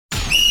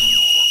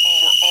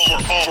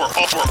For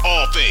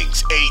all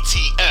things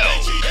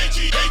ATL.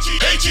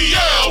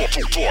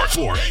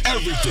 For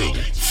everything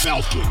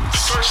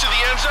Falcons. First to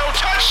the end zone,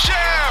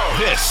 touchdown!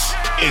 This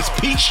is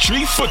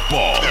Peachtree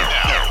Football.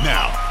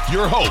 Now,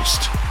 your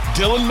host,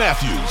 Dylan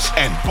Matthews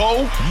and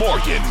Bo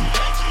Morgan.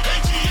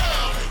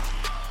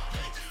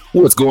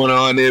 What's going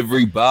on,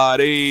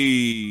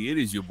 everybody? It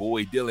is your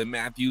boy, Dylan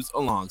Matthews,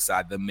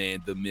 alongside the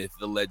man, the myth,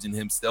 the legend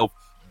himself,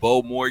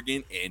 Bo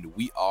Morgan, and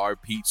we are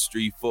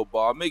Peachtree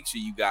Football. Make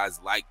sure you guys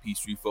like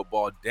Peachtree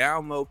Football,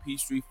 download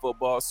Peachtree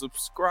Football,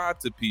 subscribe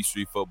to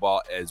Peachtree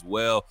Football as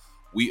well.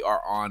 We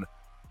are on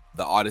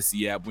the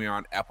Odyssey app. We are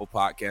on Apple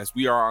Podcasts.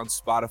 We are on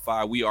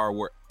Spotify. We are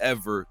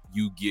wherever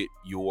you get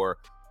your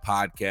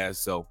podcasts.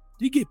 So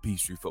you get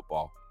Peachtree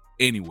Football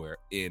anywhere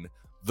in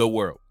the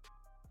world.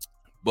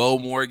 Bo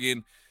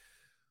Morgan,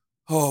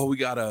 we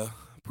got a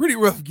pretty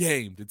rough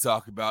game to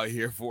talk about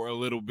here for a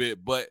little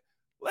bit, but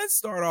let's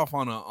start off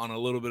on a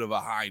little bit of a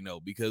high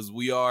note because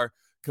we are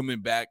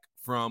coming back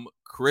from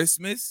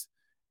Christmas,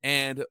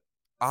 and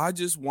I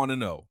just want to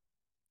know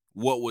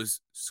what was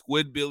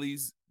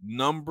Squidbilly's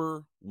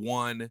number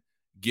one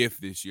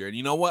gift this year. And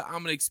you know what? I'm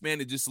going to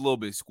expand it just a little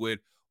bit, Squid.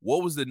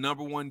 What was the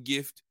number one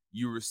gift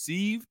you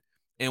received,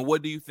 and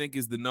what do you think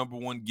is the number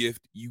one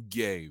gift you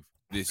gave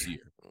this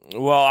year?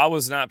 Well, I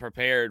was not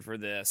prepared for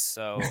this,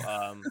 so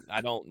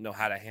I don't know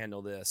how to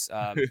handle this.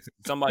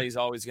 Somebody's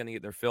always going to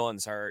get their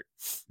feelings hurt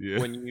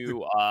when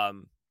you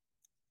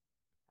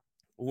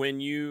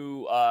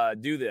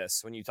do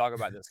this, when you talk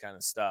about this kind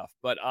of stuff.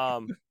 But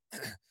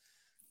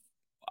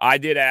I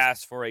did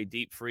ask for a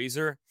deep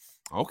freezer.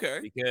 Okay.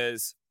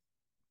 Because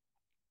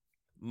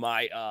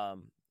my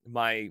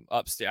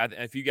upstairs,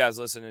 if you guys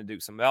listen to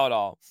Dukes and Bell at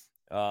all,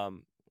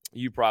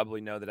 you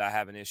probably know that I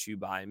have an issue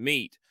buying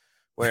meat.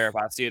 Where if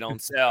I see it on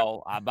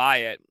sale, I buy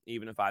it,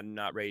 even if I'm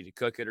not ready to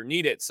cook it or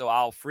need it. So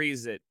I'll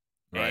freeze it.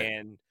 Right.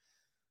 And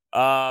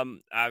I've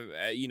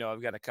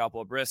got a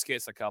couple of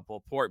briskets, a couple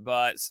of pork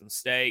butts, some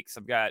steaks.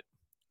 I've got,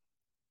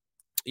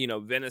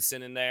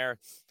 venison in there.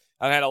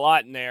 I've had a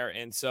lot in there.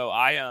 And so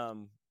I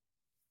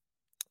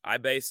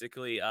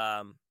basically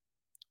I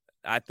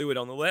threw it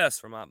on the list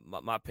for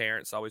my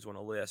parents. Always want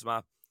a list.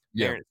 My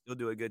parents still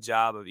do a good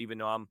job of, even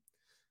though I'm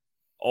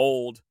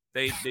old,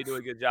 They do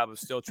a good job of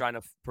still trying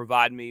to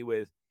provide me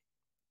with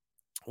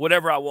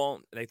whatever I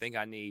want, they think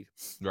I need.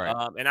 Right.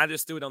 And I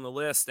just threw it on the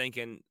list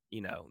thinking,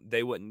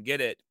 they wouldn't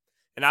get it.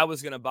 And I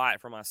was going to buy it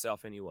for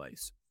myself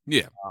anyways.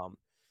 Yeah.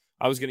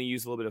 I was going to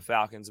use a little bit of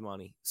Falcons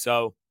money.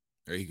 So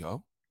there you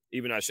go.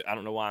 Even I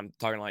don't know why I'm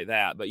talking like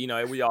that, but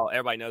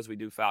everybody knows we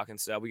do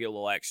Falcons stuff. We get a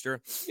little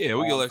extra. Yeah,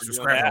 we get a little extra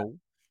scramble.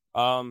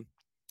 I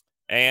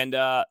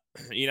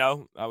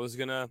was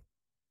gonna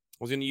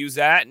use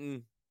that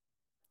and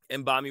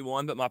buy me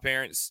one, but my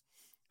parents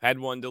had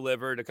one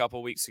delivered a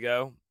couple weeks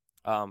ago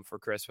for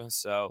Christmas.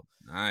 So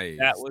nice.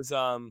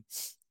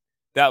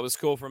 That was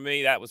cool for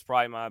me. That was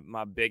probably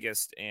my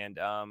biggest and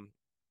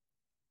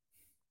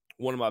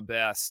one of my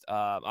best.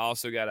 I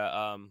also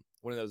got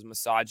one of those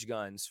massage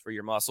guns for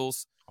your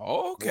muscles.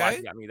 Oh, okay. My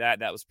wife got me that.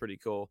 That was pretty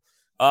cool.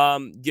 I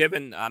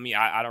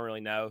don't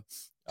really know.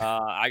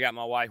 I got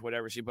my wife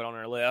whatever she put on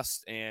her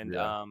list, and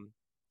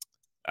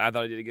I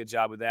thought I did a good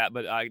job with that,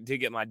 but I did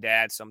get my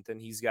dad something.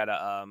 He's got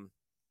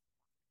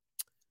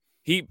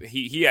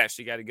he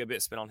actually got a good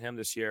bit spent on him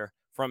this year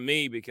from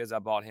me because I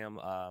bought him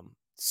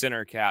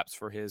center caps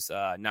for his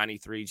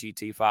 93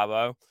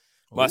 GT50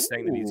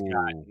 Mustang that he's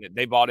got.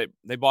 They bought it.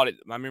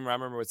 I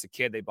remember as a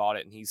kid they bought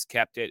it and he's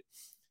kept it.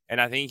 And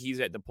I think he's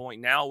at the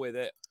point now with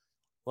it.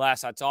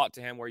 Last I talked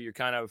to him where you're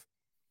kind of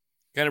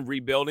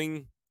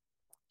rebuilding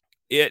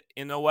it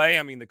in a way.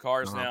 I mean, the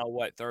car is now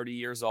 30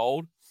 years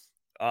old.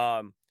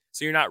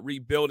 So you're not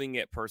rebuilding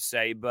it per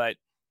se, but,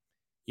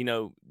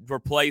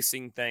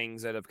 replacing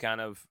things that have kind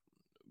of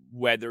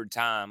weathered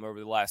time over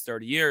the last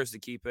 30 years to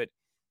keep it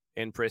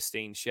in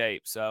pristine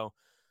shape. So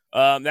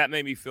that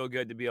made me feel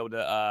good to be able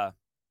to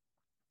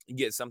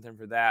get something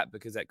for that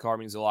because that car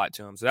means a lot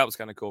to him. So that was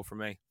kind of cool for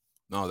me.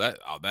 No,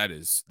 that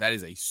is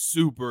a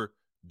super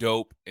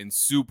dope and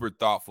super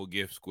thoughtful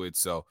gift, Squid.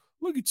 So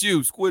look at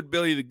you, Squid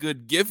Billy, the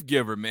good gift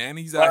giver, man.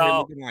 He's out here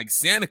looking like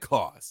Santa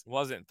Claus.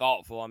 Wasn't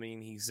thoughtful. I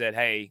mean, he said,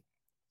 "Hey,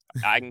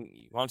 why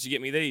don't you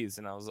get me these?"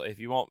 And I was like, if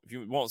you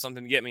want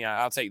something to get me,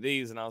 I'll take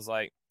these. And I was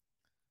like,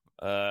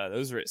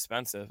 those are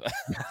expensive.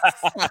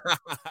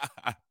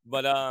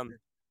 But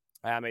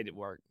I made it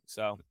work.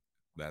 So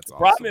that's the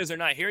problem is they're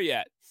not here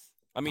yet.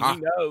 I mean,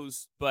 he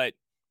knows, but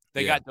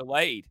they got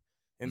delayed.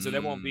 And so they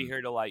won't be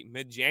here till like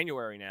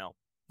mid-January now.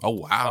 Oh,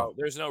 wow. So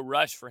there's no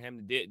rush for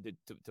him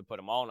to put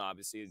them on,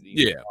 obviously.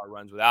 The car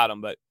runs without them.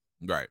 But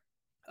right.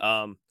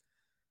 I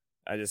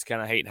just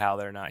kind of hate how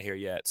they're not here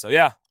yet. So,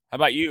 yeah. How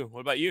about you?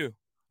 What about you?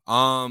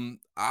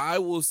 I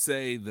will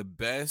say the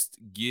best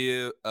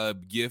gift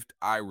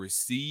I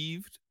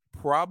received,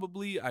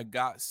 probably I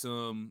got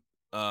some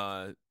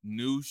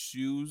new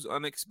shoes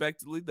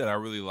unexpectedly that I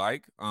really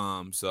like.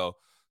 So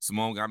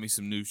Simone got me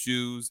some new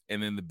shoes,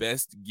 and then the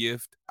best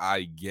gift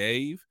I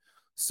gave.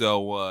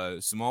 So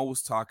Simone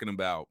was talking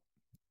about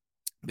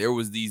there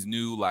was these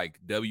new like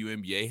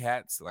WNBA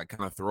hats, like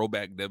kind of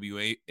throwback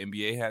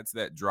WNBA hats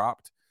that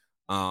dropped.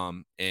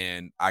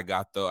 And I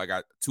got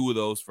 2 of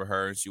those for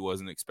her, and she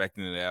wasn't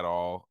expecting it at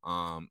all.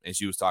 And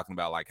she was talking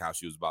about like how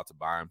she was about to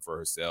buy them for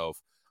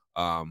herself.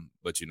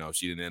 But she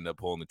didn't end up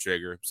pulling the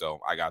trigger. So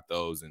I got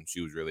those, and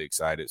she was really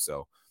excited.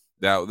 So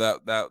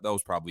that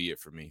was probably it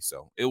for me.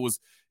 So it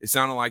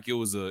sounded like it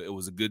was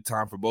a good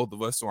time for both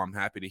of us. So I'm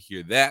happy to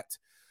hear that.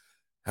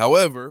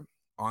 However,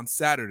 on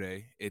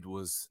Saturday, it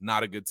was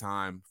not a good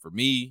time for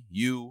me,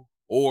 you,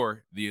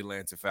 or the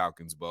Atlanta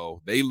Falcons,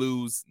 Bo. They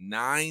lose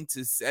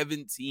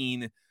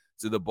 9-17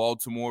 to the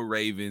Baltimore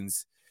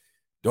Ravens.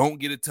 Don't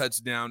get a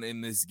touchdown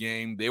in this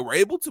game. They were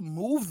able to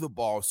move the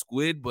ball,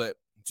 Squid, but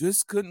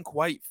just couldn't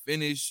quite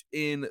finish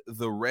in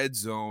the red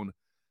zone.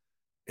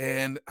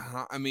 And,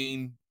 I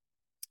mean,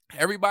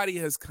 everybody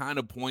has kind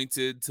of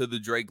pointed to the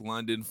Drake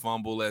London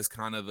fumble as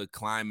kind of the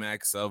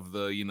climax of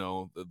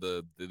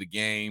the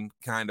game,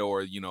 kind of,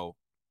 or,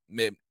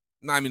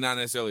 not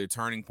necessarily a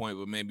turning point,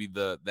 but maybe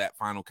that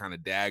final kind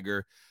of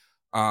dagger.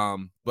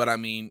 But I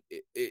mean,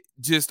 it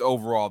just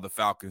overall, the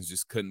Falcons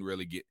just couldn't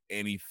really get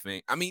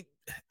anything. I mean,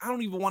 I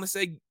don't even want to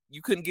say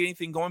you couldn't get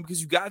anything going,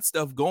 because you got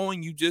stuff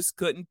going. You just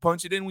couldn't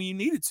punch it in when you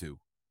needed to.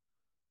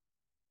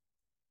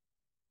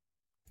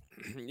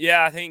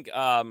 Yeah, I think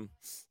I've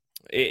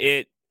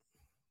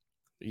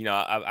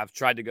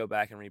tried to go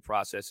back and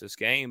reprocess this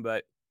game,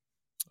 but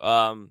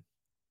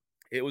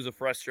it was a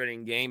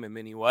frustrating game in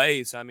many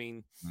ways. I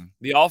mean,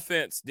 the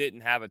offense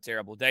didn't have a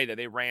terrible day. That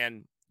they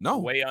ran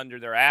way under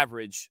their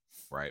average.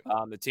 Right.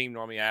 The team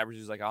normally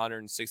averages like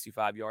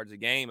 165 yards a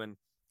game, and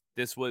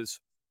this was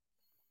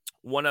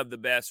one of the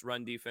best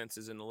run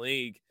defenses in the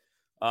league.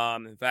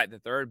 In fact, the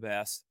third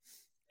best.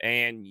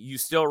 And you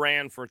still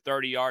ran for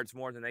 30 yards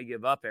more than they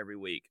give up every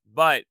week.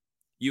 But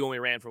you only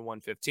ran for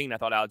 115. I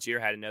thought Algier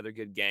had another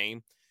good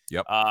game.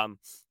 Yep.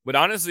 But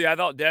honestly, I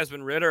thought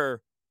Desmond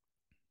Ridder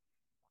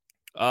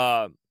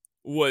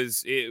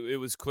was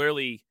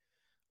clearly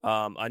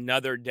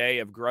another day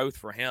of growth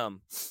for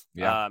him.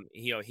 Yeah.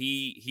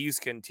 He's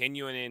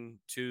continuing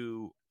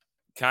to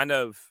kind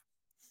of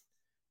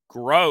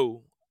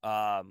grow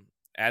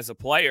as a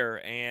player.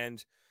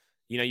 And,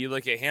 you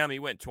look at him, he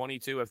went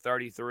 22 of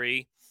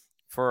 33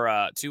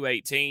 for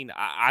 218.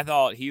 I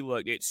thought he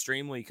looked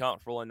extremely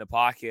comfortable in the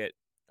pocket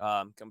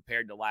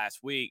compared to last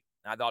week.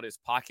 I thought his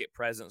pocket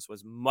presence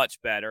was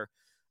much better.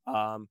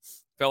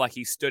 Felt like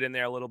he stood in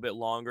there a little bit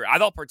longer. I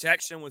thought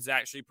protection was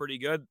actually pretty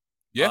good.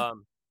 Yeah,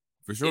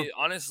 for sure.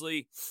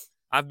 Honestly,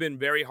 I've been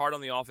very hard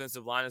on the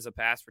offensive line as a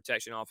pass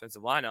protection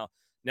offensive line.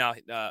 Now,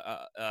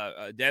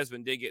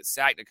 Desmond did get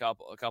sacked a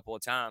couple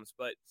of times,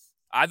 but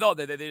I thought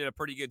that they did a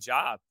pretty good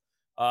job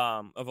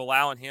of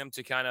allowing him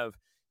to kind of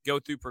go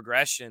through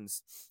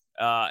progressions.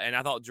 And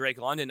I thought Drake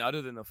London,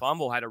 other than the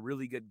fumble, had a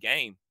really good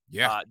game.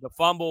 Yeah. The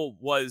fumble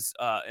was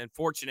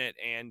unfortunate,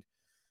 and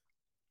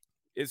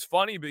it's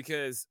funny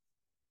because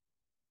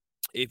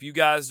if you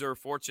guys are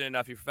fortunate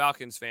enough, you're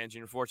Falcons fans,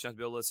 you're fortunate enough to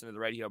be able to listen to the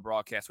radio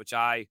broadcast, which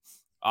I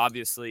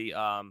obviously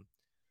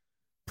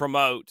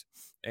promote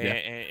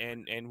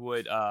and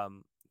would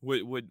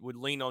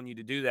lean on you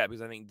to do that,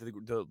 because I think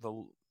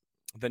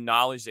the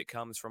knowledge that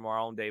comes from our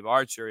own Dave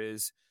Archer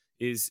is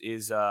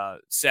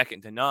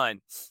second to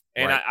none.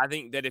 And right. I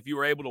think that if you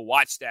were able to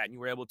watch that and you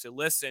were able to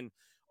listen,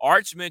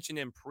 Arch mentioned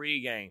in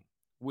pregame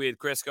with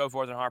Chris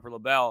Goforth and Harper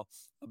LaBelle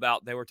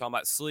they were talking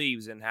about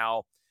sleeves, and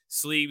how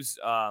sleeves,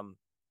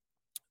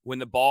 when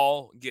the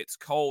ball gets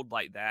cold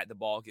like that, the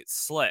ball gets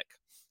slick.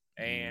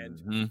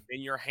 And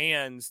in your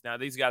hands, now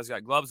these guys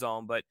got gloves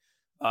on, but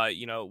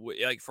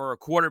like for a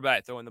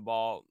quarterback throwing the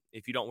ball,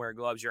 if you don't wear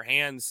gloves, your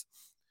hands,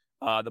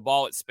 the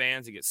ball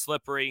expands, it gets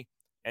slippery.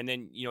 And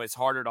then, it's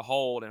harder to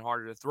hold and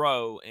harder to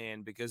throw,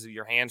 and because of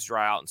your hands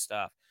dry out and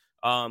stuff.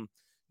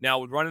 Now,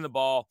 with running the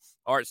ball,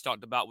 Art's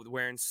talked about with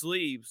wearing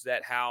sleeves,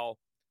 that how,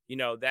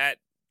 that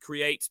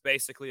creates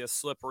basically a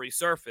slippery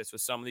surface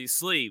with some of these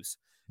sleeves.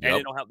 And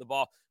it'll help the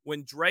ball.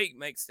 When Drake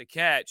makes the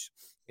catch,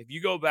 if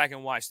you go back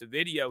and watch the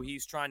video,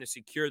 he's trying to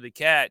secure the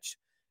catch,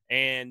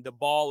 and the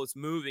ball is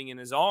moving in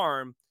his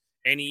arm,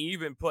 and he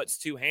even puts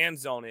 2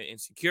 hands on it and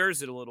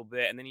secures it a little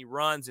bit, and then he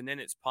runs, and then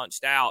it's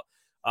punched out.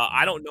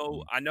 I don't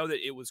know. I know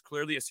that it was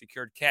clearly a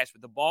secured catch,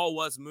 but the ball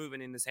was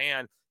moving in his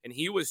hand, and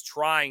he was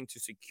trying to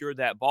secure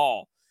that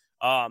ball.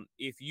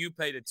 If you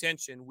paid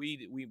attention,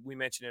 we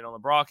mentioned it on the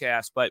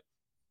broadcast, but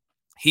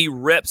he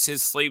rips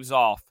his sleeves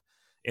off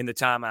in the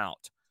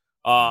timeout.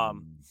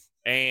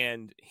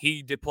 And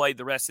he played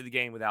the rest of the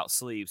game without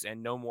sleeves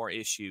and no more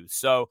issues.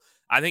 So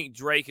I think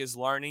Drake is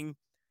learning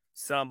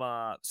some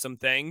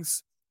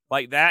things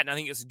like that, and I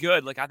think it's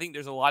good. Like, I think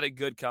there's a lot of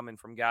good coming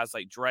from guys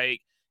like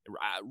Drake.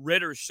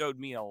 Ridder showed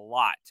me a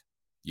lot.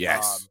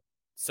 Yes.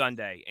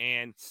 Sunday.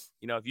 And,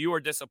 if you were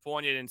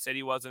disappointed and said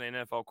he wasn't an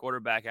NFL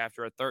quarterback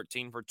after a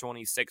 13 for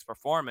 26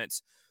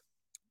 performance,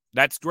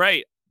 that's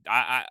great.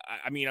 I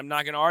mean, I'm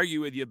not going to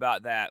argue with you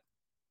about that.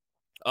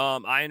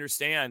 I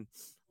understand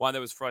why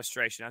there was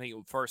frustration. I think it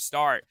would first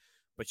start.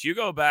 But you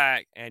go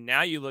back and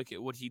now you look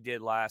at what he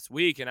did last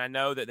week, and I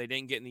know that they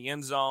didn't get in the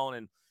end zone,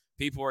 and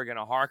People are going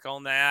to hark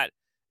on that.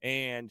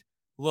 And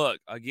look,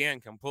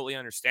 again, completely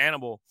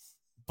understandable.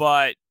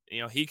 But,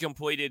 he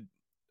completed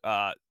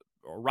right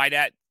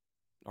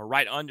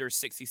under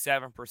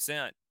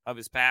 67% of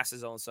his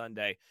passes on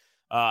Sunday.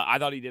 I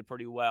thought he did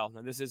pretty well.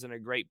 Now, this isn't a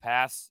great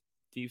pass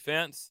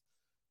defense,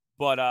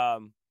 but I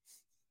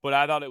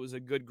thought it was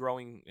a good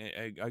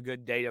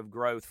good day of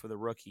growth for the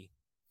rookie.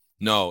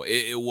 No,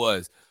 it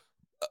was.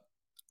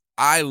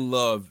 I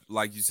loved,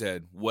 like you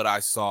said, what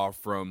I saw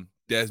from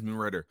Desmond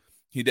Ridder.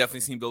 He definitely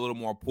seemed a little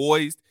more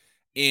poised,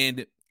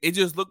 and it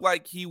just looked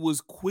like he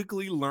was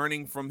quickly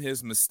learning from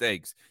his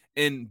mistakes.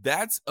 And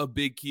that's a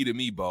big key to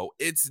me, Bo.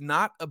 It's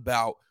not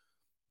about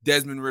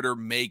Desmond Ridder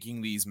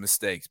making these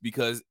mistakes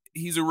because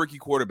he's a rookie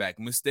quarterback.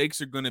 Mistakes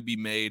are going to be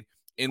made,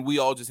 and we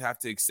all just have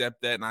to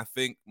accept that, and I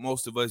think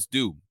most of us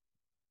do.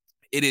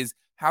 It is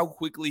how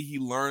quickly he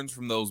learns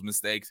from those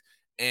mistakes,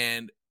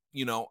 and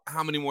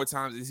how many more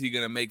times is he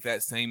going to make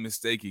that same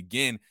mistake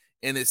again?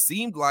 And it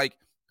seemed like,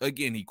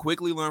 again, he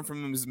quickly learned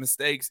from his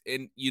mistakes,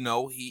 and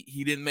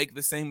he didn't make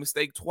the same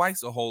mistake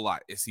twice a whole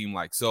lot, it seemed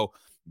like. So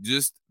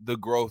just the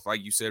growth,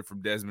 like you said,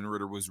 from Desmond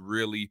Ridder was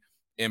really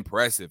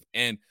impressive.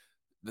 And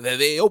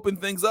they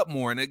opened things up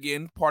more. And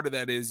again, part of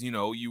that is,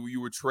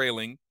 you were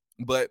trailing,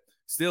 but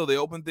still they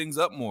opened things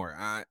up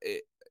more.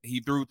 He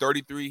threw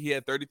 33. He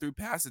had 33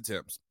 pass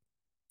attempts.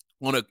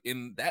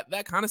 And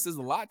that kind of says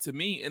a lot to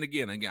me. And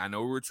again, I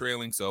know we were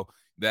trailing, so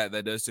that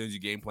does change your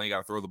game plan. You got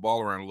to throw the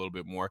ball around a little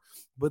bit more.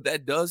 But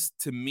that does,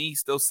 to me,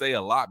 still say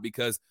a lot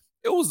because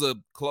it was a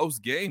close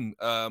game.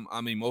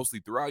 Mostly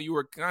throughout. You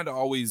were kind of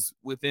always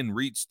within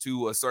reach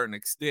to a certain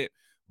extent.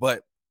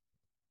 But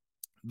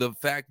the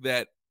fact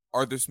that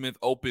Arthur Smith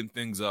opened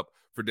things up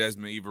for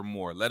Desmond even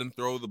more, let him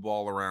throw the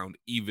ball around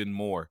even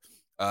more,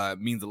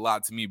 means a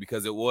lot to me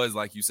because it was,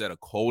 like you said, a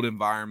cold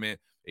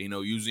environment.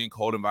 Usually in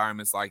cold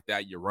environments like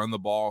that, you run the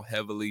ball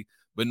heavily.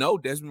 But no,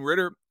 Desmond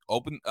Ridder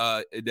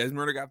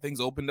got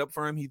things opened up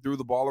for him. He threw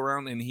the ball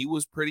around, and he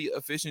was pretty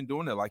efficient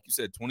doing it. Like you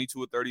said,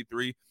 22 of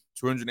 33,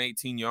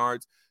 218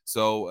 yards.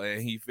 So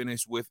he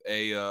finished with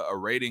a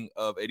rating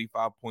of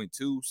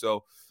 85.2.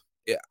 So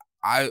yeah,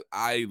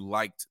 I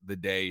liked the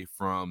day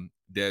from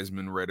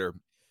Desmond Ridder.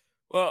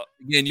 Well,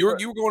 again, you were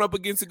going up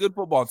against a good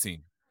football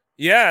team.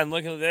 Yeah, and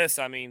look at this.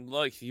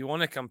 Look, you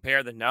want to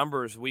compare the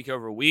numbers week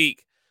over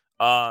week.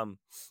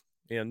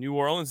 New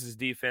Orleans'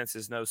 defense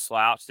is no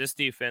slouch. This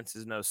defense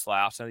is no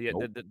slouch. So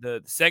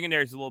the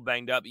secondary is a little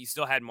banged up. You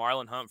still had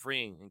Marlon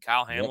Humphrey and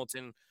Kyle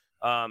Hamilton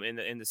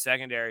in the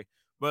secondary.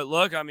 But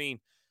look,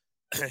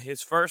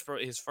 his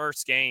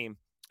first game,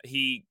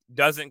 he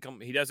doesn't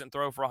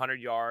throw for 100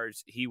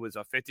 yards. He was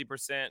a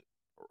 50%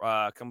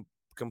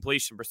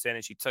 completion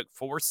percentage. He took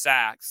 4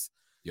 sacks.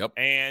 Yep.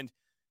 And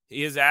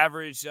his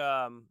average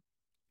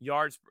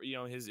yards,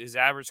 his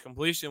average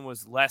completion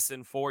was less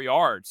than 4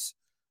 yards.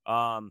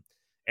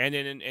 And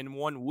then in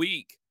 1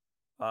 week,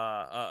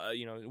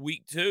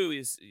 week 2,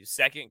 his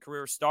second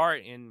career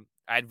start in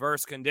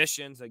adverse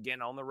conditions,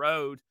 again on the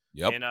road,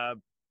 in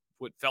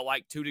what felt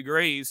like 2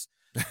 degrees,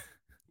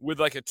 with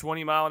like a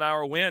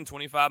 20-mile-an-hour wind,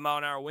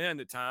 25-mile-an-hour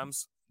wind at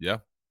times. Yeah,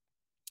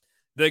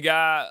 the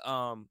guy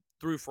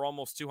threw for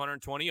almost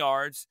 220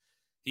 yards.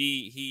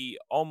 He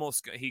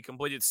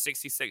completed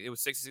 66. It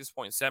was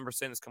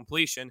 66.7% his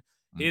completion.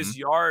 Mm-hmm. His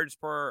yards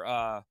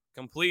per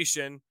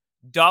completion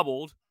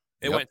doubled.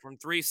 It went from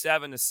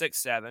 3.7 to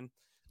 6.7.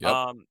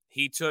 Yep.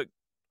 He took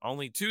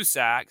only 2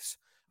 sacks.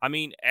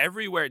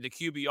 Everywhere, the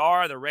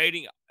QBR, the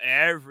rating,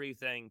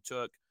 everything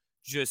took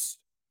just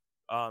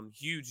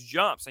huge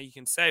jumps. And you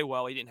can say,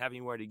 well, he didn't have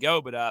anywhere to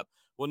go but up.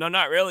 Well, no,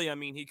 not really.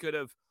 He could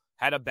have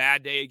had a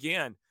bad day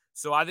again.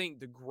 So I think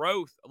the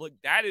growth, look,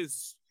 that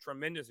is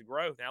tremendous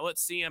growth. Now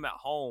let's see him at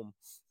home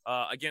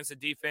against a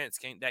defense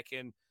that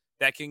can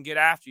get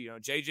after you.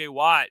 J.J.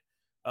 Watt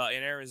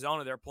in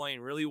Arizona, they're playing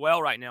really well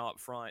right now up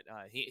front.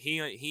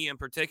 He in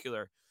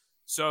particular.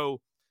 So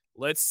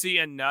let's see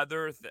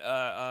another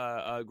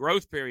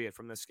growth period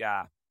from this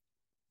guy.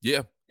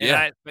 Yeah. And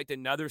I expect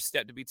another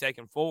step to be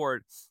taken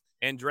forward.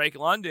 And Drake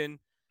London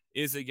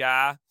is a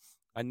guy,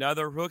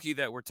 another rookie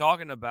that we're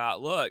talking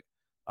about. Look,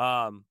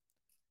 I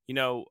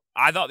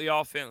thought the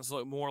offense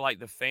looked more like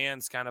the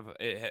fans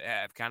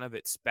have kind of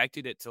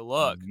expected it to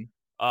look,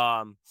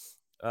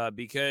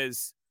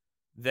 because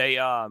they,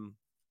 that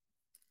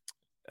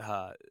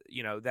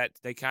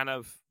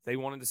they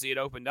wanted to see it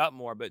opened up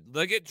more. But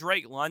look at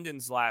Drake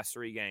London's last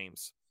 3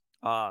 games.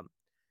 Now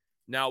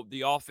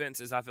the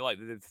offenses, I feel like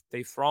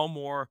they've thrown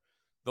more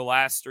the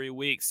last 3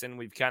 weeks than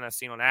we've kind of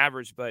seen on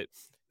average. But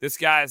this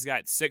guy's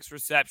got 6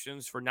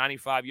 receptions for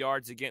 95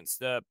 yards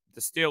against the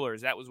Steelers.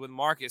 That was with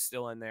Marcus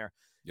still in there.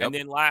 Yep. And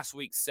then last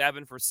week,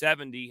 7 for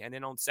 70. And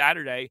then on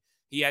Saturday,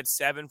 he had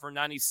 7 for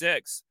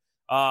 96.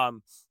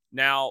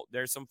 Now,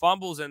 there's some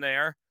fumbles in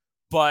there,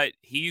 but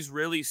his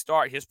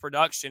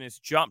production has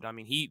jumped.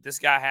 This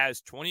guy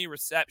has 20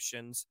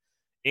 receptions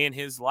in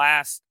his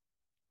last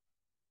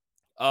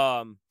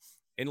 3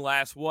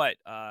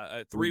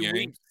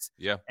 weeks.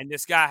 Yeah. And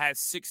this guy has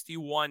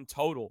 61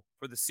 total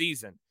for the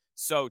season.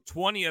 So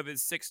 20 of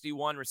his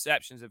 61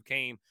 receptions have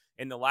came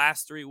in the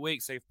last 3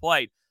 weeks they've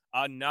played.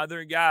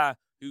 Another guy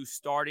who's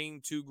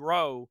starting to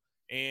grow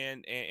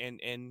and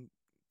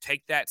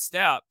take that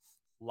step.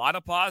 A lot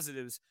of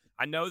positives.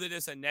 I know that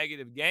it's a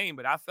negative game,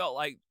 but I felt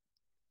like,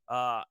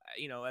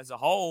 as a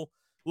whole,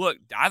 look,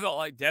 I felt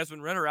like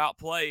Desmond Ridder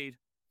outplayed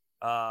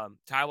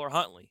Tyler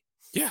Huntley.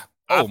 Yeah.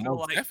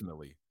 Most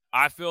definitely.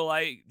 I feel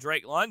like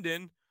Drake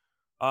London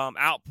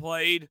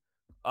outplayed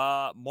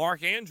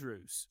Mark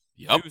Andrews,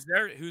 Yep.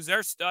 who's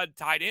their stud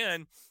tight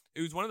end,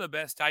 who's one of the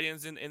best tight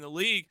ends in the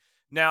league.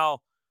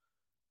 Now,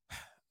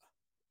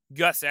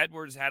 Gus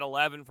Edwards had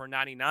 11 for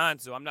 99,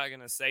 so I'm not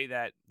going to say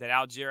that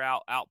Algier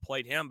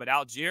outplayed him, but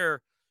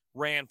Algier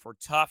ran for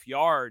tough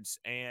yards,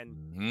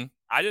 and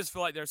I just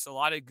feel like there's a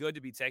lot of good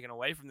to be taken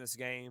away from this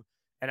game.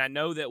 And I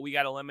know that we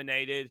got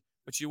eliminated,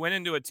 but you went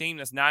into a team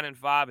that's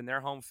 9-5 in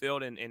their home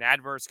field in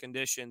adverse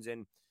conditions,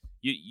 and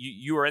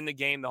you were in the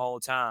game the whole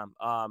time.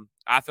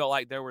 I felt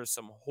like there were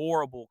some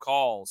horrible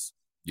calls.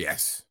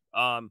 Yes.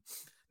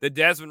 The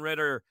Desmond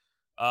Ridder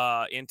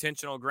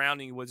intentional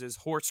grounding was as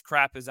horse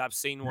crap as I've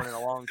seen one in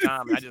a long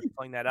time, and I just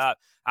cleaned that up.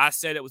 I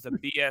said it was a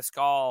BS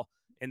call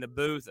in the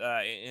booth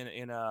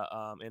in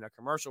a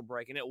commercial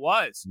break, and it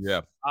was.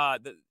 Yeah.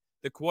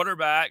 The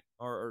quarterback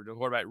or the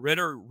quarterback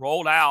Ridder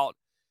rolled out.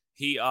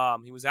 He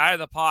was out of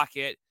the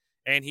pocket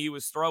and he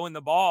was throwing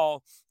the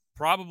ball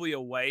probably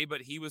away,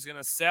 but he was going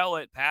to sell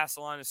it past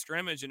the line of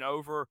scrimmage and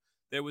over.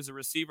 There was a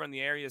receiver in the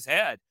area's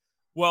head.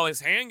 Well, his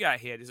hand got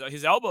hit.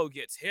 His elbow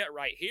gets hit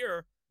right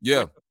here.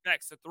 Yeah. Which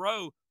affects the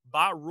throw.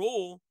 By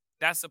rule,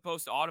 that's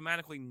supposed to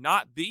automatically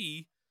not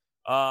be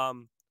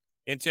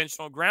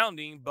intentional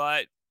grounding,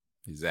 but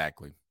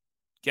exactly.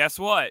 Guess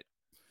what?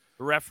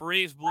 The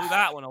referees blew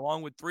that one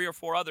along with 3 or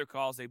 4 other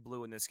calls they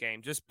blew in this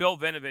game. Just Bill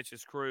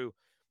Vinovich's crew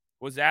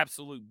was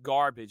absolute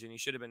garbage, and he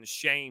should have been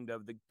ashamed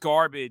of the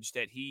garbage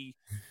that he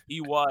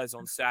was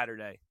on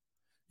Saturday.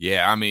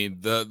 Yeah, I mean,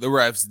 the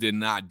refs did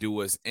not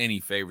do us any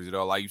favors at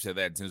all. Like you said,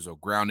 that intentional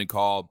grounding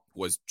call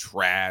was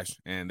trash,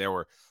 and there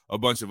were a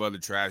bunch of other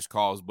trash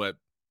calls, but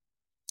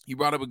he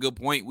brought up a good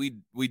point.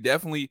 We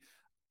definitely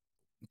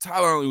 –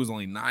 Tyler Huntley was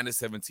only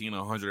 9-17,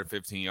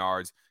 115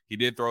 yards. He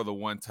did throw the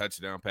 1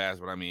 touchdown pass,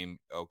 but I mean,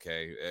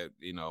 okay,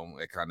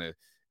 it kind of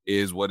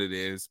is what it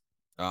is.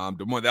 That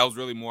was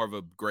really more of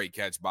a great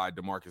catch by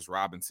Demarcus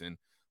Robinson.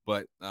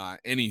 But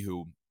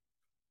anywho,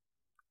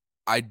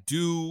 I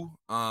do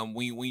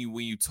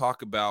when you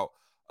talk about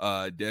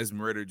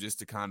Desmond Ridder, just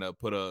to kind of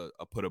put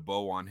a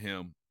bow on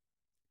him,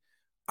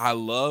 I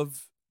love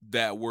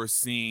that we're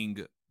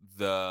seeing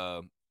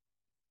the,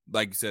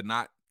 like you said,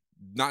 not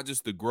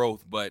just the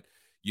growth, but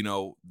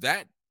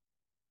that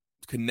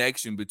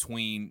connection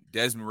between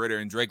Desmond Ridder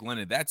and Drake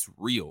London, that's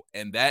real,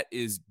 and that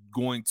is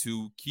going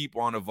to keep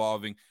on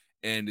evolving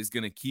and is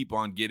going to keep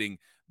on getting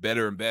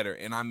better and better.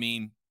 And I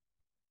mean,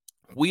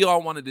 we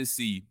all wanted to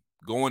see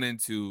going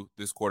into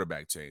this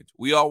quarterback change,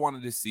 we all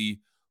wanted to see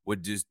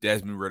what just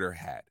Desmond Ridder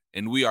had,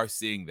 and we are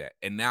seeing that.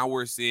 And now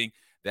we're seeing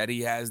that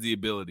he has the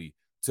ability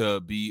to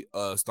be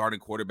a starting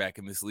quarterback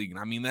in this league. And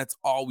I mean, that's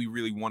all we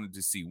really wanted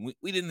to see.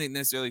 We didn't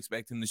necessarily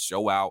expect him to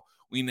show out.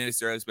 We didn't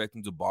necessarily expect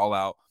him to ball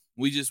out.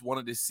 We just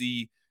wanted to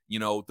see,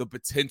 the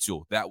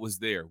potential that was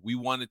there. We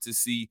wanted to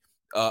see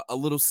a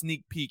little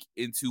sneak peek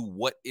into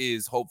what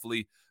is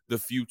hopefully the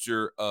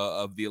future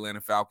of the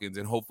Atlanta Falcons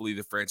and hopefully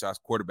the franchise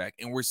quarterback.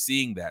 And we're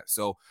seeing that.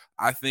 So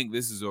I think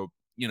this is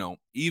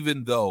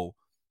even though,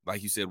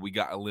 like you said, we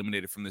got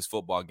eliminated from this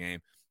football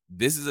game,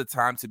 this is a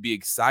time to be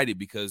excited,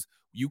 because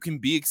you can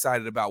be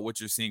excited about what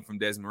you're seeing from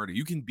Desmond Ridder.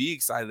 You can be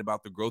excited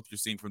about the growth you're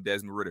seeing from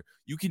Desmond Ridder.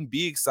 You can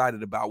be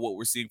excited about what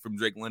we're seeing from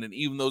Drake London,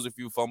 even though there's a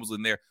few fumbles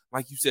in there.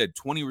 Like you said,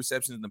 20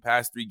 receptions in the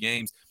past 3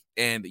 games,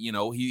 and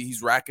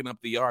he's racking up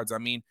the yards. I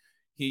mean,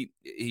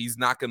 he's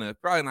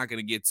probably not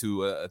gonna get to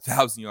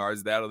 1,000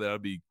 yards. That'll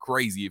be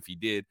crazy if he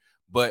did,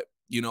 but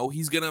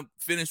he's gonna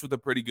finish with a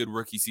pretty good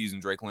rookie season.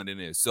 Drake London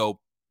is. So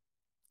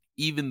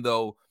even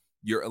though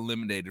you're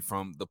eliminated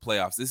from the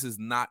playoffs, this is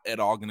not at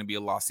all going to be a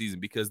lost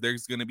season, because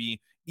there's going to be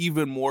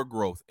even more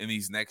growth in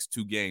these next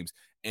 2 games.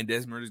 And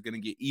Desmond is going to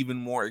get even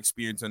more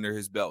experience under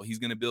his belt. He's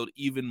going to build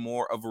even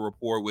more of a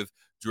rapport with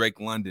Drake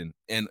London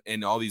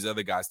and all these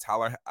other guys.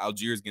 Tyler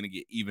Algier is going to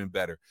get even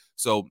better.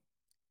 So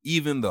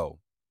even though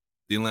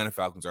the Atlanta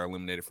Falcons are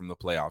eliminated from the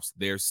playoffs,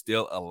 there's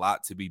still a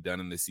lot to be done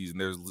in this season.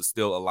 There's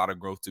still a lot of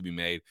growth to be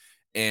made.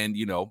 And,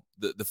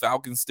 the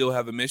Falcons still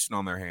have a mission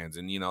on their hands.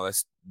 And,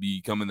 that's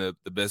becoming the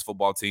best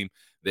football team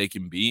they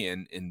can be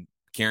and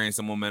carrying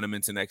some momentum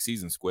into next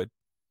season, Squid.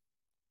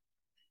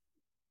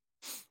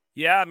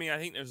 Yeah, I mean, I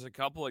think there's a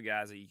couple of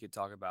guys that you could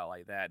talk about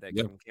like that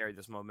can carry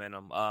this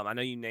momentum. I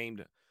know you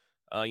named,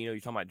 you're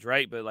talking about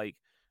Drake, but I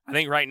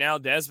think right now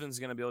Desmond's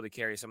going to be able to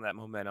carry some of that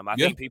momentum. I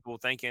think people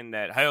thinking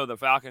that, hey, the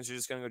Falcons are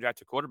just going to go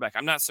draft a quarterback.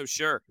 I'm not so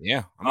sure.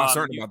 Yeah, I'm not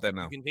certain about that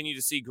now. You continue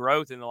to see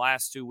growth in the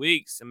last 2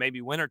 weeks and maybe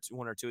one or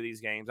two of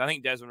these games. I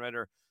think Desmond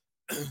Ridder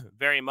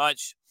very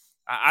much.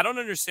 I don't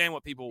understand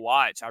what people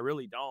watch. I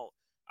really don't.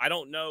 I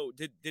don't know.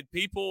 Did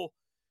people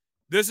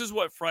This is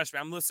what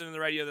freshman. I'm listening to the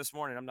radio this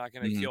morning. I'm not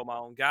going to Mhm. kill my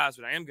own guys,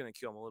 but I am going to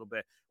kill them a little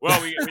bit.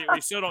 Well, we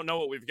still don't know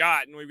what we've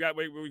got, and we've got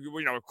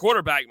a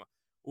quarterback.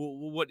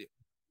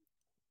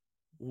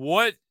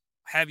 What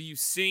have you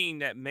seen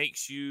that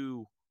makes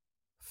you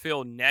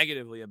feel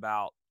negatively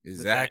about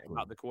Exactly.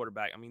 the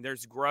quarterback? I mean,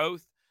 there's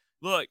growth.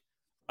 Look,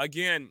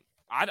 again,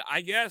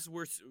 I guess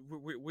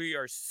we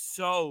are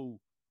so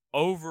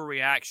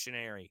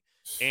overreactionary,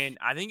 and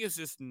I think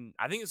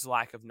it's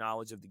lack of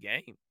knowledge of the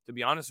game, to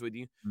be honest with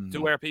you, to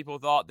Mhm. where people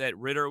thought that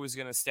Ritter was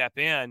going to step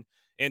in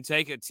and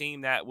take a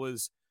team that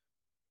was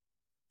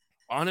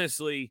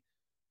honestly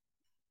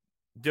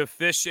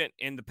deficient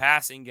in the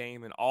passing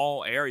game in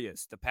all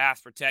areas. The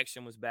pass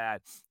protection was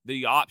bad.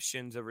 The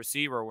options of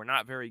receiver were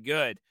not very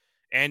good.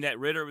 And that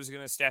Ritter was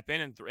going to step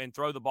in and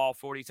throw the ball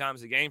 40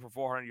 times a game for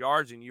 400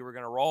 yards and you were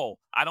going to roll.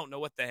 I don't know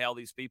what the hell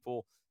these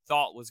people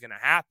thought was going to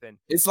happen.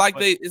 It's like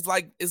but it's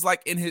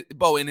like in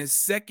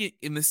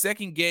the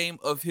second game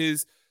of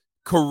his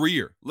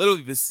career,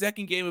 literally the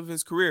second game of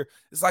his career,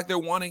 it's like they're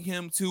wanting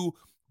him to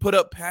put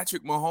up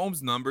Patrick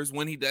Mahomes numbers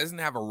when he doesn't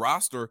have a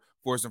roster,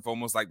 first and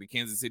foremost, like the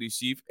Kansas City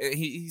Chiefs.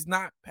 He's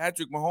not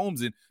Patrick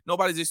Mahomes, and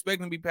nobody's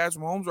expecting to be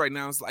Patrick Mahomes right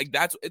now. It's like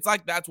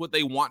that's what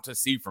they want to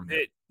see from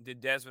him. Did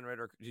Desmond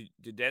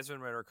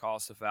Ritter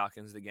cost the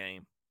Falcons the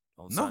game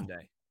on No.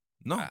 Sunday?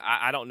 No,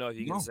 I don't know if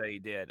you can say he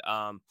did.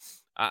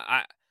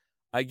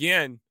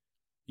 Again,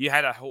 you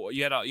had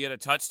a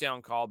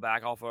touchdown call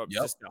back off of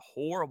just a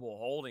horrible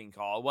holding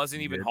call. It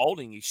wasn't even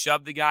holding. He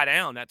shoved the guy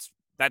down.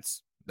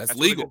 That's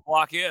legal. What a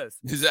block is.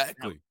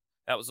 Exactly.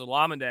 That was a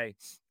Lamande.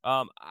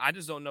 I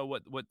just don't know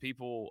what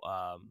people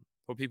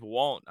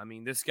want. I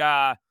mean, this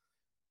guy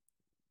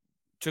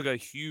took a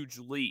huge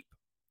leap.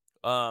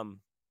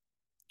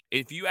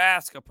 If you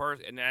ask a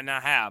person, and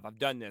I've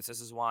done this.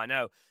 This is why I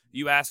know.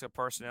 You ask a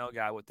personnel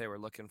guy what they were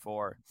looking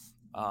for,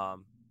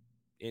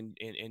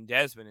 in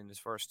Desmond in his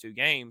first two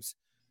games,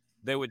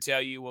 they would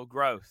tell you, well,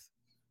 growth.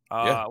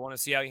 I want to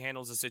see how he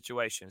handles the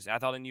situations. I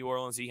thought in New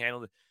Orleans he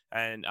handled it,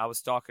 and I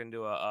was talking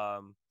to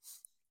a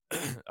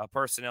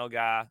personnel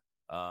guy,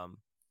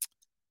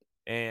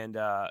 and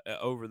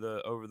over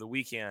the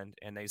weekend,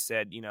 and they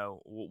said,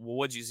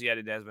 what did you see out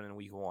of Desmond in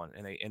week one?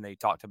 And they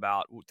talked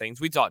about things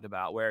we talked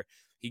about, where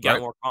he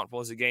got more comfortable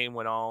as the game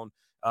went on.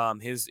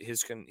 His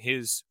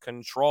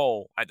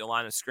control at the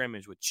line of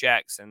scrimmage with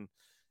checks and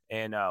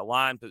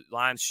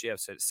line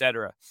shifts,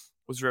 etc.,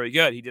 was very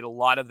good. He did a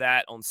lot of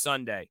that on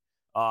Sunday.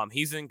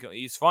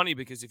 He's funny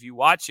because if you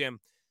watch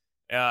him,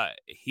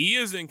 he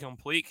is in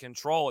complete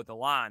control at the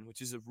line,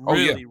 which is a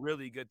really,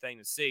 really good thing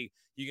to see.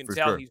 You can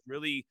tell he's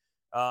really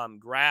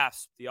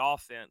grasped the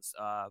offense,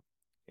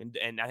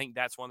 and I think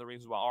that's one of the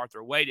reasons why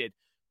Arthur waited.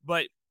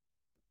 But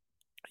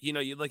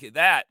you look at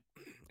that,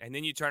 and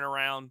then you turn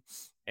around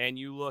and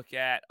you look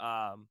at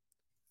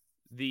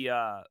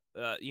the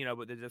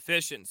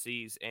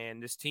deficiencies,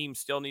 and this team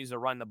still needs to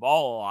run the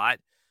ball a lot.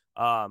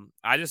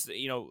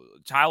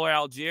 Tyler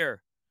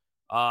Algier,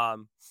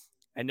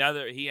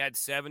 he had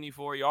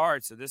 74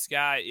 yards. So this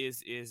guy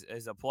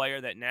is a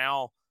player that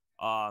now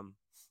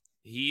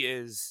he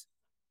is.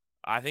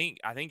 I think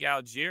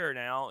Algier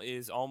now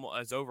is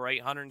almost over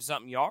 800 and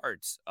something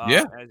yards.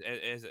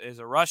 As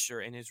a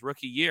rusher in his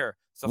rookie year.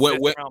 So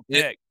fifth round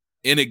pick.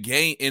 In a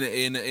game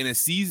in a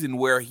season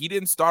where he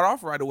didn't start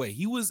off right away.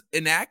 He was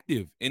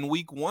inactive in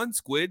week one,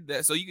 Squid.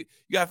 So you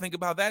got to think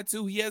about that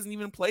too. He hasn't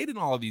even played in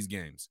all of these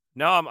games.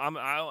 No,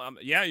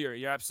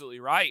 you're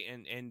absolutely right.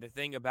 And the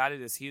thing about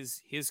it is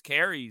his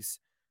carries.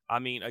 I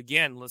mean,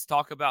 again, let's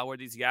talk about where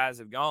these guys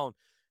have gone.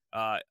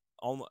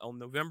 On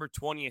November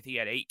 20th, he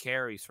had 8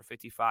 carries for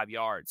 55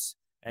 yards.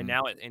 And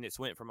now it's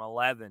went from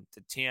 11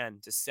 to 10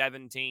 to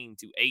 17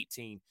 to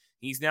 18.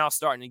 He's now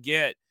starting to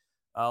get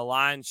a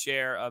lion's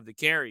share of the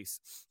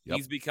carries.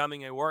 He's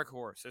becoming a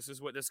workhorse. This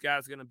is what this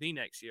guy's going to be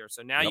next year.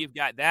 So now you've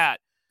got that.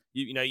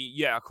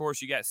 Of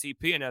course, you got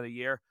CP another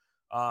year.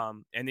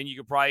 And then you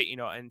could probably,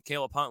 and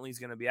Caleb Huntley's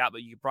going to be out,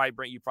 but you're probably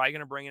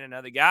going to bring in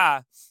another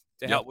guy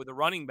to help with the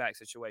running back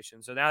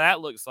situation. So now that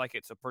looks like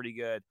it's a pretty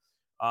good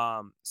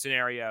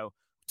scenario.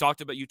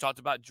 You talked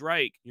about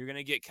Drake. You're going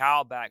to get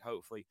Kyle back,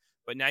 hopefully.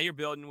 But now you're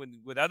building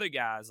with other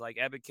guys like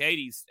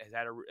Ebiketis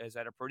has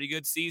had a pretty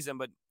good season,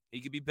 but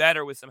he could be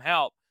better with some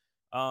help.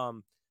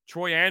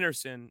 Troy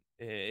Anderson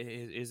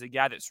is a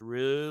guy that's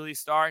really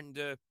starting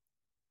to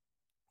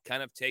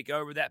kind of take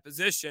over that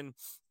position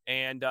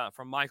and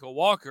from Michael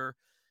Walker,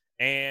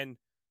 and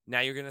now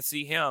you're going to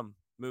see him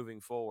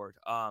moving forward.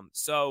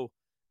 So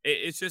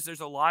it's just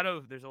there's a lot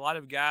of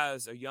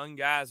guys, young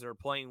guys that are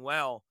playing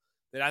well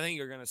that I think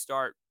are going to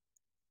start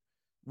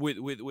with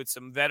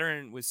some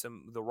veteran, with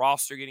the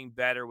roster getting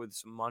better, with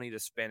some money to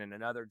spend in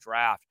another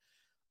draft.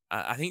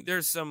 I think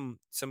there's some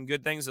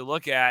good things to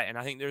look at, and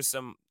I think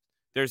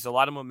there's a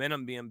lot of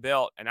momentum being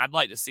built, and I'd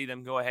like to see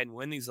them go ahead and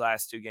win these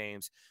last 2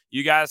 games.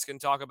 You guys can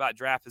talk about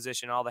draft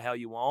position all the hell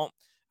you want.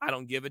 I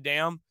don't give a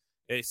damn.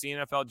 It's the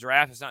NFL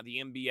draft. It's not the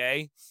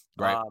NBA.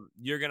 Right.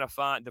 You're going to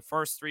find the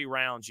first 3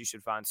 rounds, you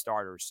should find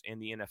starters in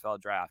the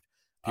NFL draft.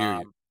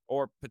 Period.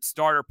 Or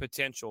starter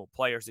potential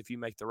players if you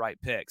make the right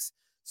picks.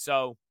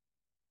 So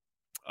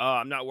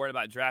I'm not worried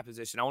about draft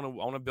position. I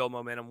want to build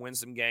momentum, win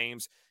some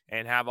games,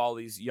 and have all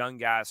these young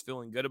guys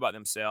feeling good about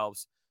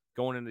themselves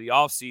going into the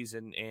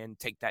offseason and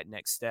take that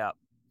next step.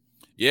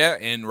 Yeah,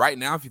 and right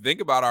now, if you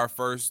think about our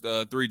first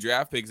 3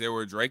 draft picks, they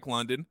were Drake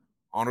London,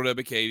 Arnold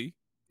Ebiketie,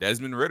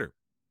 Desmond Ritter.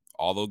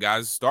 All those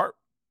guys start.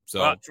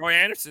 So Troy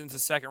Anderson's a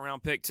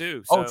second-round pick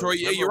too. Oh, So Troy,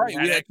 yeah, you're right.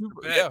 We had 2.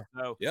 Picks,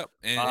 so, yep.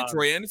 And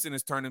Troy Anderson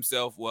has turned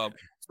himself. Well,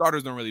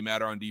 starters don't really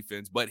matter on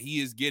defense, but he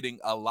is getting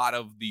a lot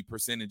of the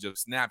percentage of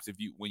snaps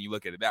when you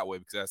look at it that way,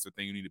 because that's the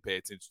thing you need to pay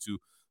attention to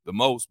the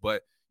most.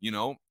 But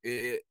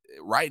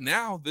right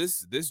now,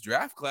 this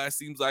draft class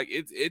seems like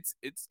it's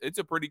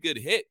a pretty good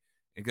hit,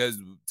 because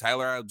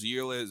Tyler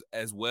Algier is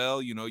as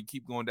well. You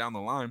keep going down the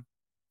line,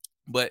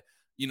 but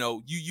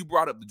you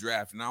brought up the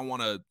draft, and I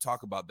want to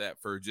talk about that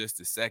for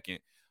just a second,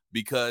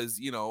 because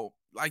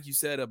like you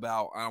said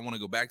about, I want to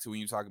go back to when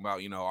you're talking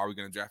about, are we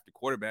going to draft a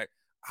quarterback?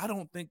 I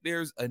don't think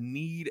there's a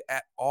need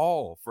at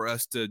all for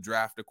us to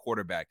draft a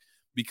quarterback,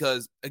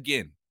 because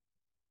again,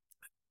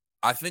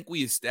 I think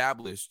we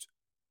established,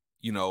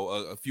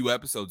 a few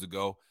episodes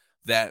ago,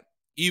 that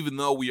even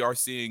though we are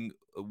seeing,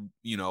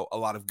 a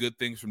lot of good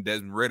things from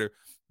Desmond Ritter,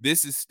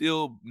 this is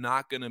still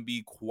not going to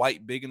be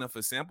quite big enough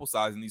a sample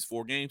size in these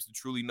 4 games to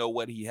truly know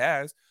what he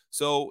has.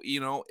 So,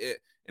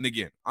 and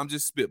again, I'm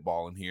just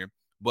spitballing here,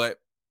 but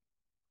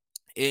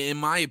in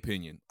my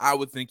opinion, I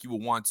would think you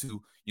would want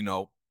to,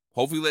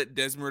 hopefully let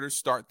Desmond Ritter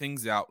start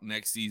things out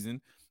next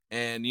season,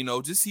 and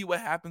just see what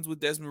happens with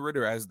Desmond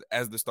Ritter as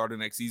the starter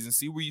next season.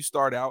 See where you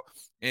start out,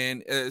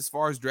 and as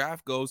far as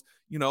draft goes,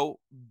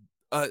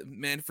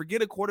 man,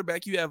 forget a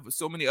quarterback. You have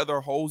so many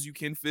other holes you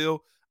can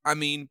fill. I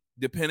mean,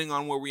 depending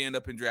on where we end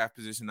up in draft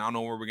position, I don't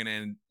know where we're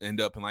going to end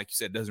up. And like you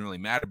said, it doesn't really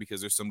matter,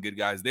 because there's some good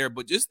guys there.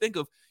 But just think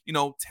of,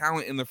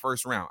 talent in the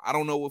first round. I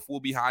don't know if we'll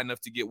be high enough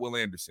to get Will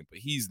Anderson, but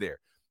he's there.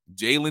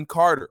 Jalen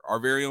Carter, our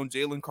very own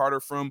Jalen Carter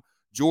from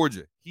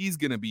Georgia, he's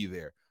going to be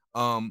there.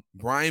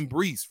 Brian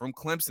Brees from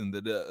Clemson,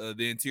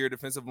 the interior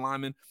defensive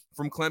lineman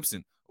from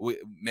Clemson. We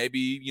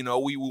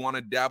want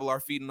to dabble our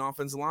feet in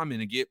offensive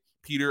linemen and get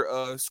Peter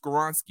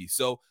Skoronski.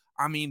 So,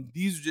 I mean,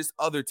 these are just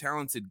other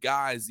talented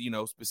guys,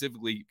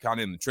 specifically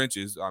kind of in the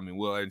trenches. I mean,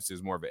 Will Anderson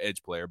is more of an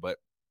edge player, but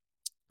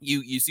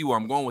you see where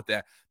I'm going with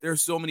that. There are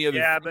so many other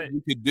things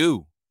you could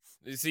do.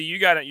 See, you're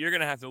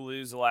gonna have to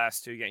lose the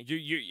last 2 games.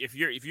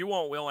 If you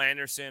want Will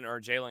Anderson or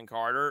Jalen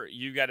Carter,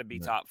 you got to be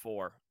top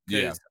 4.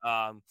 Yeah.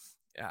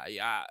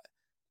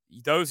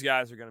 Those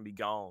guys are going to be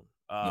gone.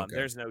 Okay.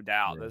 There's no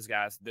doubt. Yeah. Those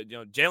guys.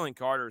 Jalen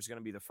Carter is going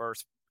to be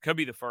could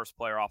be the first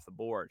player off the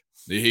board.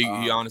 He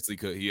honestly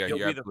could. He'll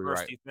be the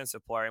first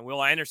defensive player, and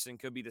Will Anderson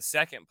could be the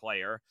second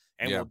player,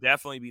 and will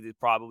definitely be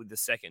probably the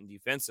second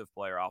defensive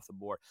player off the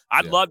board.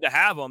 I'd love to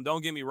have him.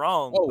 Don't get me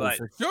wrong, but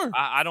for sure.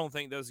 I don't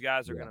think those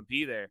guys are going to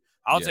be there.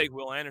 I'll take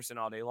Will Anderson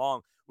all day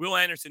long. Will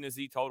Anderson is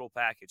the total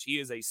package. He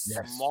is a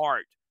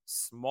smart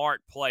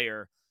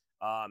player.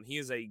 He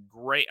is a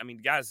great. I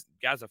mean, guy's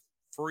a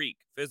freak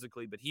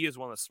physically, but he is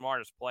one of the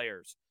smartest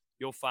players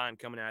you'll find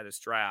coming out of this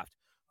draft.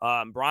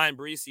 Brian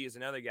Brees is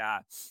another guy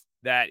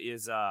that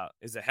is a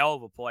hell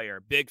of a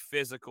player, big,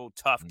 physical,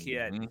 tough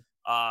kid.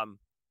 Mm-hmm.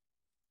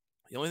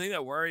 The only thing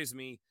that worries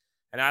me,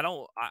 and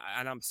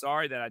I'm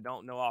sorry that I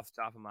don't know off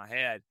the top of my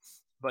head,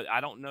 but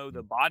I don't know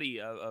the body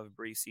of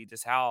Brees,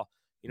 just how,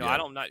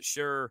 I'm not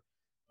sure.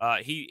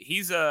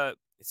 He's trying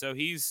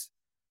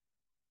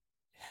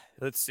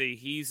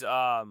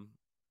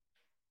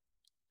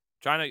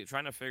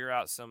to figure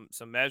out some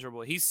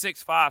measurable. He's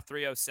 6'5",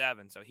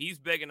 307, so he's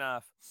big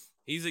enough.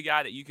 He's a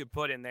guy that you could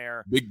put in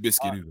there. Big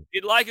biscuit.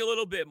 You'd like a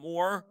little bit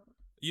more.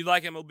 You'd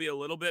like him to be a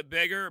little bit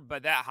bigger,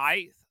 but that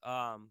height,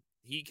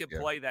 he could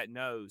play that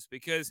nose,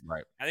 because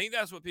I think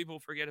that's what people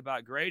forget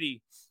about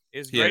Grady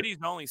is Grady's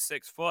only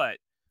 6 foot,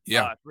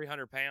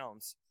 300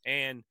 pounds.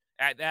 And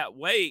at that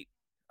weight,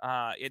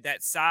 at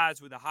that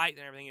size with the height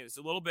and everything, he's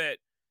a little bit,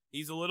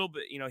 he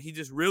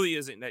just really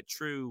isn't that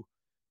true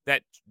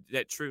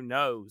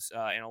nose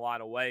in a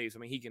lot of ways. I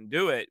mean, he can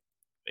do it,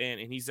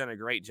 and he's done a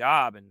great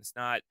job, and it's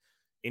not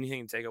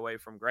anything to take away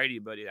from Grady,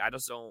 but I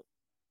just don't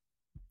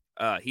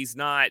he's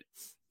not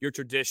your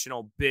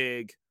traditional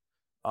big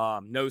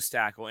nose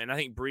tackle, and I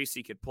think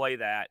Breesy could play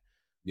that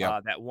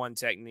that one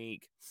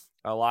technique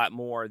a lot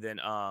more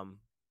than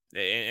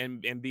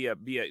and be a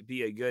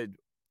good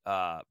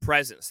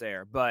presence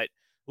there. But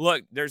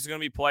look, there's going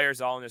to be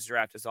players all in this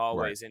draft as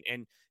always,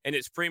 and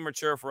it's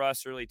premature for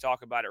us to really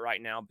talk about it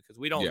right now, because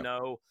we don't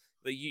know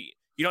you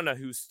don't know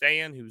who's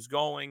staying, who's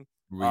going.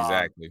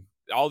 Exactly.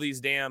 All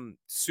these damn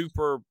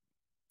super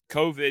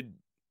COVID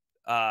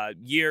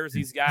years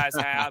these guys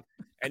have,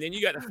 and then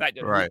you got the fact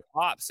that who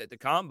pops at the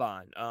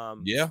combine.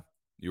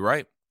 You're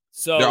right.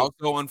 So they're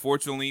also,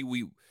 unfortunately,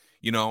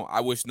 I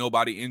wish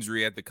nobody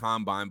injury at the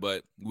combine,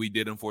 but we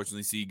did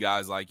unfortunately see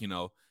guys like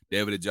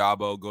David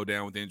Ajabo go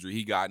down with injury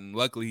he got, and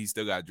luckily he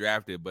still got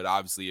drafted, but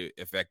obviously it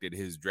affected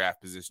his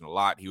draft position a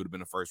lot. He would have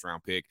been a first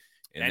round pick,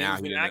 and now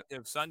he was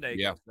inactive Sunday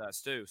against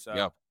us too.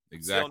 So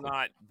exactly. Still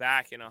not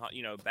back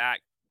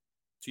back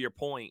to your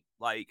point,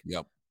 like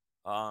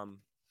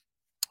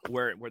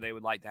where they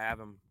would like to have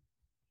him.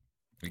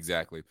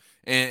 Exactly.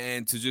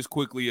 And to just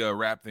quickly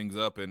wrap things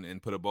up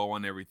and put a bow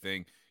on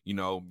everything,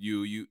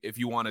 you if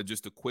you want to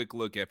just a quick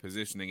look at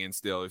positioning, and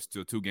there's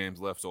still 2 games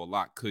left, so a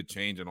lot could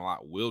change and a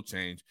lot will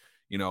change.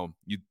 You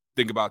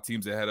think about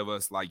teams ahead of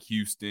us like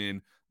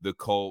Houston, the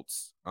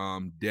Colts,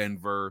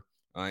 Denver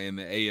in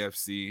the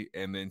AFC,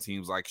 and then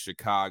teams like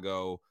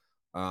Chicago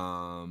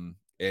and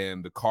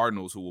the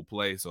Cardinals who will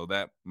play. So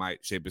that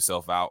might shape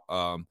itself out.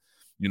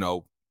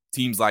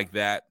 Teams like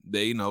that,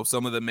 they,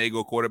 some of them may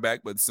go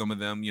quarterback, but some of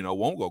them,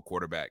 won't go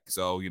quarterback.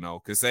 So,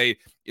 because say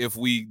if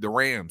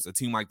a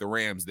team like the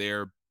Rams,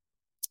 they're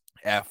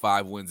at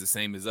 5 wins, the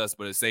same as us,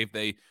 but it's say if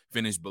they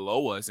finish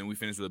below us and we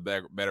finish with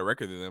a better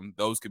record than them,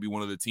 those could be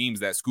one of the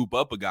teams that scoop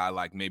up a guy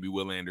like maybe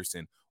Will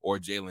Anderson or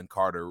Jalen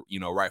Carter,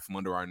 right from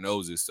under our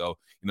noses. So,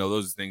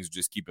 those are things to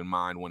just keep in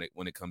mind when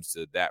it comes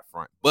to that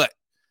front. But,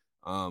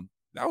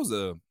 that was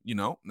that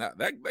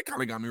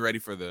kind of got me ready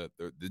for the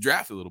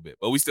draft a little bit,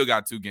 but we still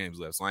got 2 games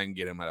left, so I can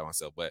get him out of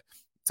myself. But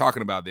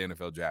talking about the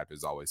NFL draft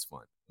is always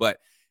fun. But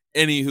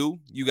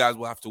anywho, you guys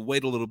will have to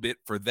wait a little bit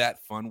for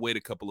that fun. Wait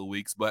a couple of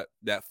weeks, but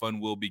that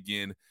fun will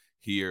begin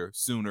here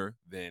sooner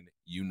than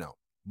you know.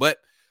 But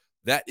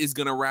that is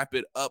gonna wrap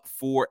it up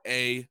for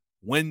a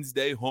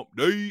Wednesday hump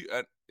day.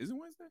 Is it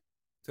Wednesday?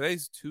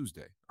 Today's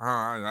Tuesday.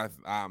 My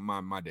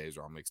days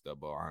are all mixed up,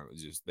 but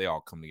they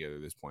all come together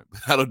at this point. But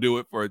that'll do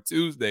it for a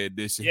Tuesday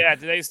edition. Yeah,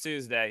 today's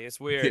Tuesday. It's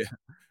weird. Yeah,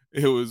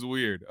 it was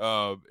weird.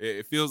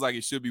 It feels like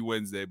it should be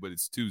Wednesday, but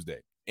it's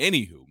Tuesday.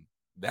 Anywho,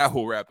 that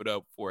will wrap it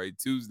up for a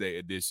Tuesday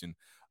edition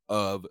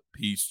of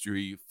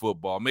Peachtree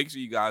Football. Make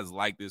sure you guys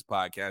like this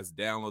podcast,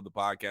 download the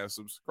podcast,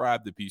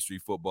 subscribe to Peachtree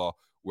Football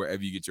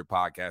wherever you get your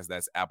podcast.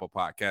 That's Apple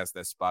Podcasts,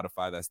 that's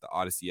Spotify, that's the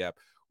Odyssey app.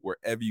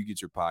 Wherever you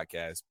get your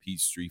podcast,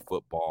 Peachtree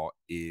Football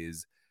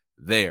is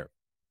there.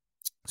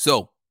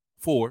 So,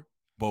 for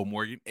Bo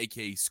Morgan,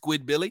 a.k.a.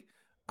 Squid Billy,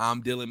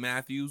 I'm Dylan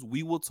Matthews.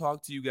 We will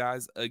talk to you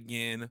guys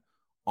again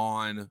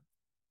on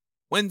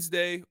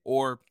Wednesday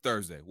or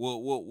Thursday.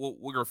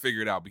 We're gonna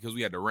figure it out because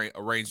we had to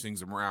arrange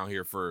things around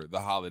here for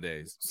the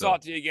holidays. So talk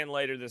to you again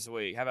later this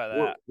week. How about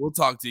that? We'll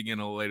talk to you again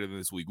later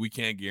this week. We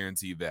can't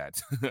guarantee that,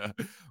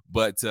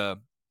 but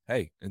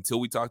hey,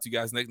 until we talk to you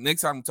guys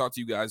next time we talk to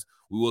you guys,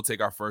 we will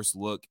take our first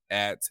look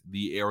at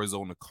the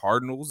Arizona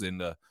Cardinals and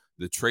the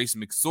Trace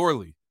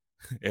McSorley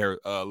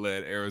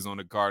led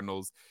Arizona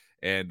Cardinals.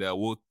 And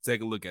we'll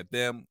take a look at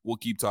them. We'll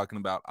keep talking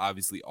about,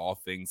 obviously, all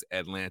things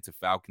Atlanta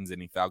Falcons,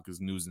 any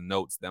Falcons news and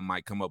notes that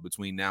might come up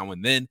between now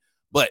and then.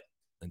 But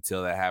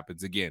until that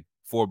happens, again,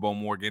 for Bo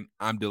Morgan,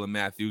 I'm Dylan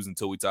Matthews.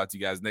 Until we talk to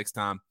you guys next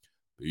time,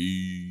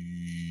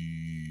 peace.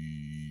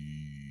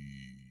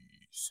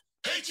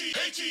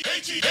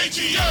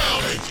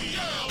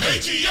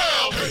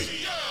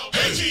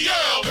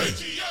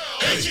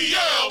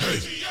 ATL.